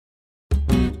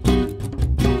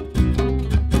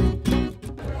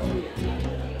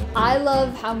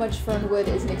love how much Fernwood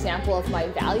is an example of my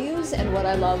values and what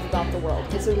I love about the world.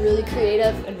 It's a really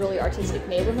creative and really artistic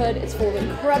neighborhood. It's full of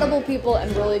incredible people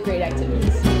and really great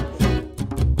activities.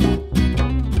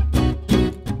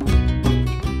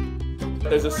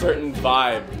 There's a certain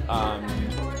vibe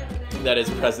that is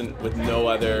present with no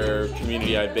other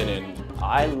community I've been in.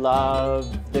 I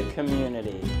love the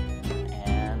community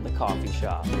and the coffee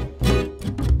shop.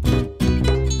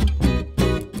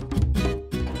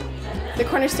 The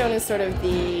cornerstone is sort of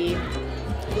the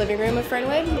living room of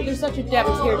Fernwood. There's such a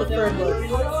depth here to Fernwood.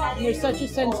 And there's such a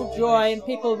sense of joy and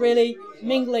people really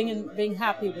mingling and being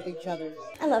happy with each other.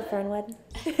 I love Fernwood.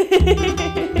 That's it.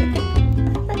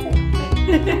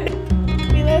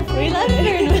 We love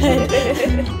Fernwood.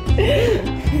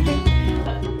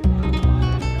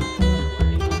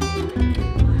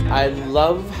 I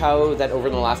love how that over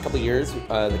the last couple of years,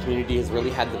 the community has really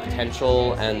had the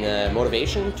potential and the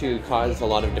motivation to cause a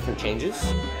lot of different changes.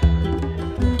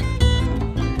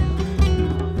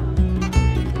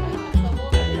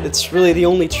 It's really the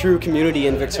only true community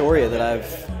in Victoria that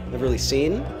I've really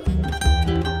seen.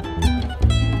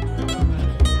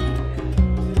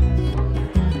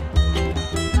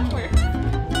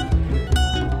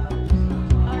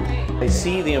 I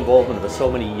see the involvement of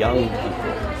so many young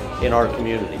people in our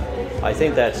community. I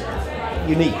think that's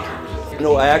unique.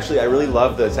 No, I really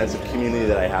love the sense of community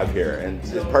that I have here, and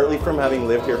it's partly from having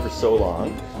lived here for so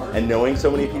long and knowing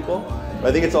so many people. But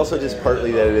I think it's also just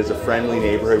partly that it is a friendly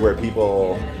neighborhood where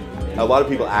a lot of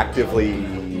people actively,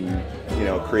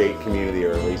 create community,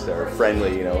 or at least are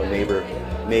friendly,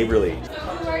 neighborly.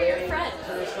 Who are your friends?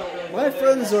 My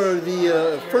friends are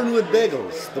the Fernwood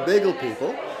Bagels, the bagel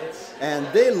people, and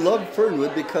they love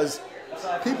Fernwood because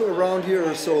people around here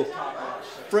are so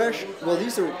fresh. Well,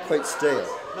 these are quite stale,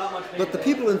 but the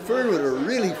people in Fernwood are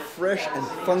really fresh and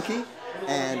funky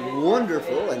and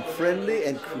wonderful and friendly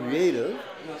and creative,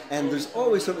 and there's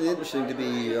always something interesting to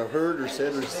be heard or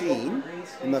said or seen,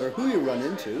 no matter who you run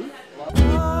into.